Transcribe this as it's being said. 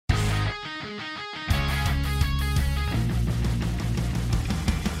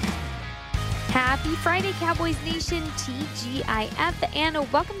Happy Friday, Cowboys Nation, TGIF,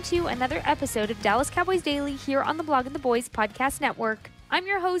 and welcome to another episode of Dallas Cowboys Daily here on the Blog and the Boys Podcast Network. I'm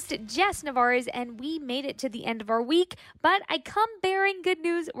your host, Jess Navarez, and we made it to the end of our week, but I come bearing good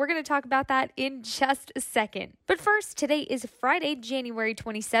news. We're going to talk about that in just a second. But first, today is Friday, January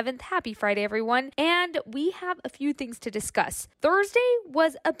 27th. Happy Friday, everyone. And we have a few things to discuss. Thursday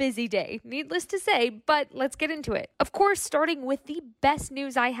was a busy day, needless to say, but let's get into it. Of course, starting with the best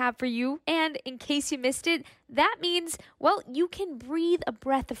news I have for you, and in case you missed it, that means, well, you can breathe a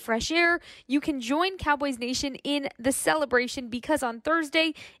breath of fresh air. You can join Cowboys Nation in the celebration because on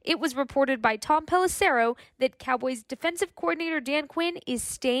Thursday, it was reported by Tom Pelissero that Cowboys defensive coordinator Dan Quinn is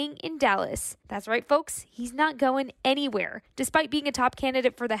staying in Dallas. That's right, folks. He's not going anywhere, despite being a top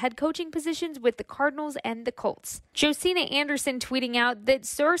candidate for the head coaching positions with the Cardinals and the Colts. Josina Anderson tweeting out that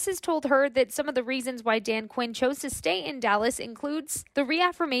sources told her that some of the reasons why Dan Quinn chose to stay in Dallas includes the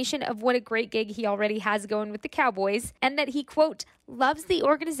reaffirmation of what a great gig he already has going with the Cowboys, and that he, quote, loves the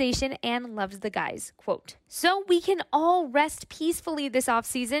organization and loves the guys, quote. So we can all rest peacefully this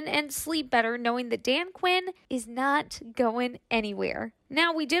offseason and sleep better knowing that Dan Quinn is not going anywhere.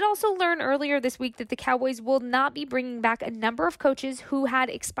 Now, we did also learn earlier this week that the Cowboys will not be bringing back a number of coaches who had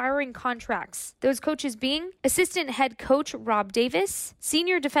expiring contracts. Those coaches being assistant head coach Rob Davis,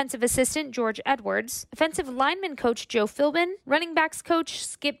 senior defensive assistant George Edwards, offensive lineman coach Joe Philbin, running backs coach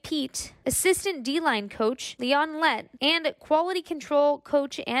Skip Peete, assistant D-line coach Leon Lett, and quality control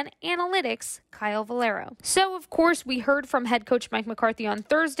coach and analytics Kyle Valero. So, of course, we heard from head coach Mike McCarthy on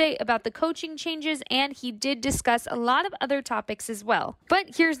Thursday about the coaching changes, and he did discuss a lot of other topics as well.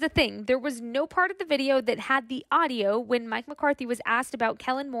 But here's the thing, there was no part of the video that had the audio when Mike McCarthy was asked about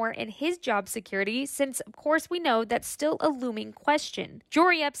Kellen Moore and his job security, since, of course, we know that's still a looming question.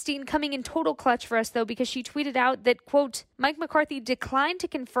 Jory Epstein coming in total clutch for us, though, because she tweeted out that, quote, Mike McCarthy declined to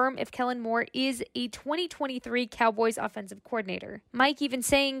confirm if Kellen Moore is a 2023 Cowboys offensive coordinator. Mike even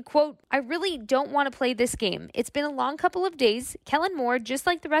saying, quote, I really don't want to play this game. It's been a long couple of days. Kellen Moore, just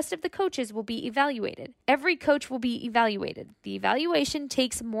like the rest of the coaches, will be evaluated. Every coach will be evaluated. The evaluation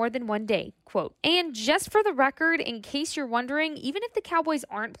takes more than one day, quote. And just for the record, in case you're wondering, even if the Cowboys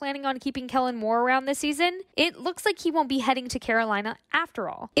aren't planning on keeping Kellen Moore around this season, it looks like he won't be heading to Carolina after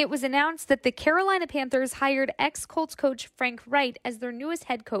all. It was announced that the Carolina Panthers hired ex-Colts coach Frank Wright as their newest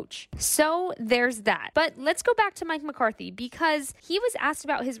head coach. So there's that. But let's go back to Mike McCarthy because he was asked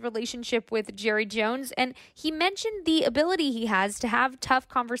about his relationship with Jerry Jones, and he mentioned the ability he has to have tough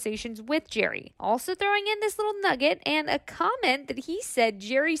conversations with Jerry. Also throwing in this little nugget and a comment that he said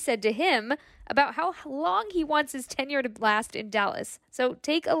Jerry said to him about how long he wants his tenure to last in Dallas. So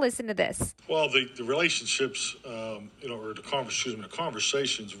take a listen to this. Well, the relationships, or the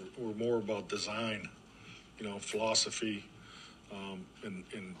conversations were more about design, philosophy, and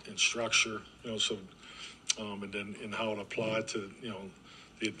structure, and then in how it applied to,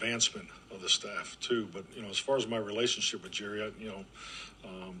 the advancement of the staff too. But as far as my relationship with Jerry,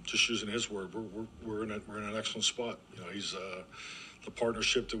 just using his word, we're in an excellent spot. He's the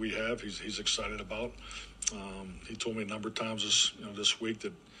partnership that we have. He's excited about. He told me a number of times this week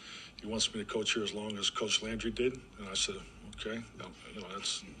that he wants me to coach here as long as Coach Landry did, and I said, okay,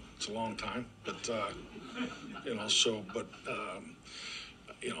 it's a long time, but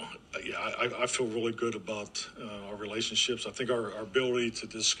I feel really good about our relationships. I think our ability to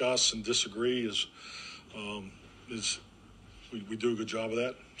discuss and disagree is we do a good job of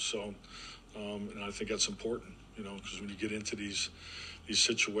that. So, and I think that's important, because when you get into these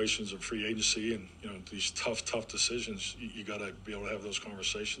situations of free agency and these tough decisions, you got to be able to have those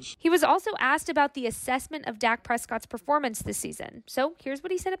conversations. He was also asked about the assessment of Dak Prescott's performance this season. So here's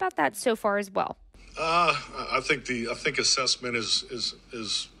what he said about that so far as well. I think assessment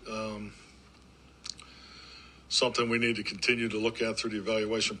is something we need to continue to look at through the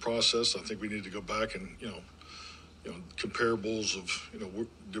evaluation process. I think we need to go back and comparables of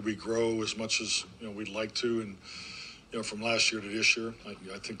did we grow as much as we'd like to, and from last year to this year.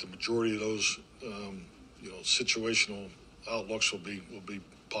 I think the majority of those situational outlooks will be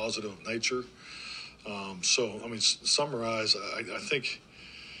positive in nature. Summarize. I think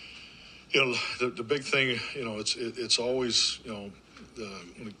the big thing, it's always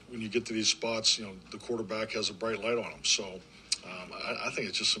when you get to these spots, the quarterback has a bright light on him. So I think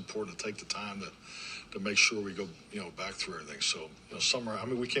it's just important to take the time to make sure we go back through everything. So summarize.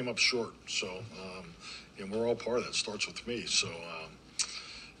 We came up short. So and we're all part of that. It starts with me. So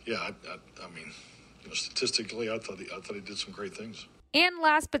statistically, I thought he did some great things. And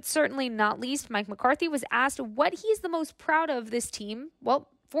last but certainly not least, Mike McCarthy was asked what he's the most proud of this team,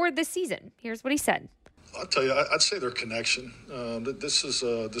 for this season. Here's what he said. I'll tell you, I'd say their connection. This is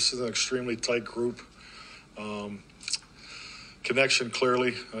an extremely tight group. Connection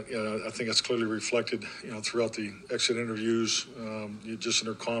clearly. I think that's clearly reflected, throughout the exit interviews, just in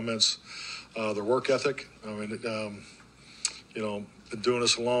their comments. Their work ethic. I mean, been doing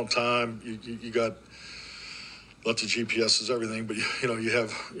this a long time. You got lots of GPS is everything, but you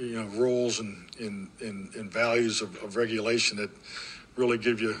have rules and values of regulation that really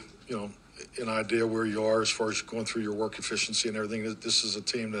give you an idea where you are as far as going through your work efficiency and everything. This is a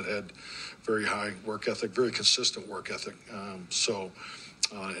team that had very high work ethic, very consistent work ethic. And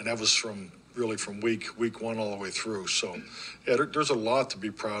that was from week one all the way through. So, yeah, there's a lot to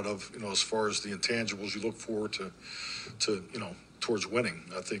be proud of, as far as the intangibles you look forward to towards winning.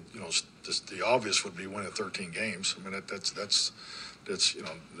 I think, just the obvious would be winning 13 games. I mean, that's the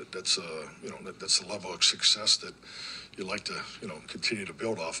level of success that you like to, continue to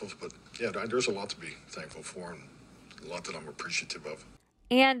build off of. But yeah, there's a lot to be thankful for and a lot that I'm appreciative of.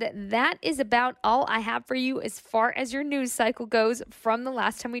 And that is about all I have for you as far as your news cycle goes from the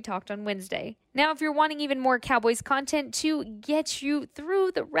last time we talked on Wednesday. Now, if you're wanting even more Cowboys content to get you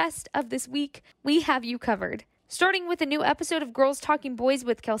through the rest of this week, we have you covered. Starting with a new episode of Girls Talking Boys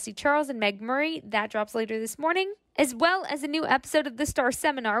with Kelsey Charles and Meg Murray, that drops later this morning, as well as a new episode of The Star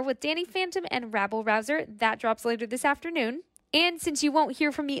Seminar with Danny Phantom and Rabble Rouser, that drops later this afternoon. And since you won't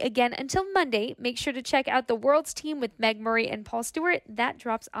hear from me again until Monday, make sure to check out The World's Team with Meg Murray and Paul Stewart. That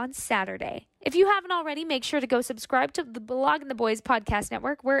drops on Saturday. If you haven't already, make sure to go subscribe to the Blog and the Boys podcast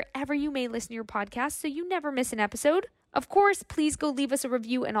network wherever you may listen to your podcast so you never miss an episode. Of course, please go leave us a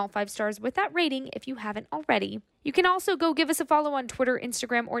review and all 5 stars with that rating if you haven't already. You can also go give us a follow on Twitter,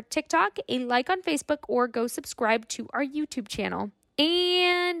 Instagram, or TikTok, a like on Facebook, or go subscribe to our YouTube channel.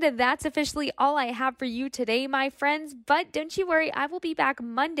 And that's officially all I have for you today, my friends. But don't you worry, I will be back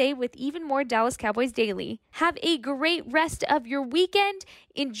Monday with even more Dallas Cowboys Daily. Have a great rest of your weekend.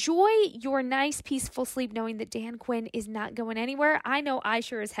 Enjoy your nice, peaceful sleep knowing that Dan Quinn is not going anywhere. I know I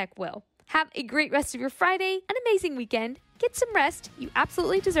sure as heck will. Have a great rest of your Friday, an amazing weekend. Get some rest. You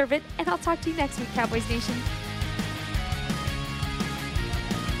absolutely deserve it. And I'll talk to you next week, Cowboys Nation.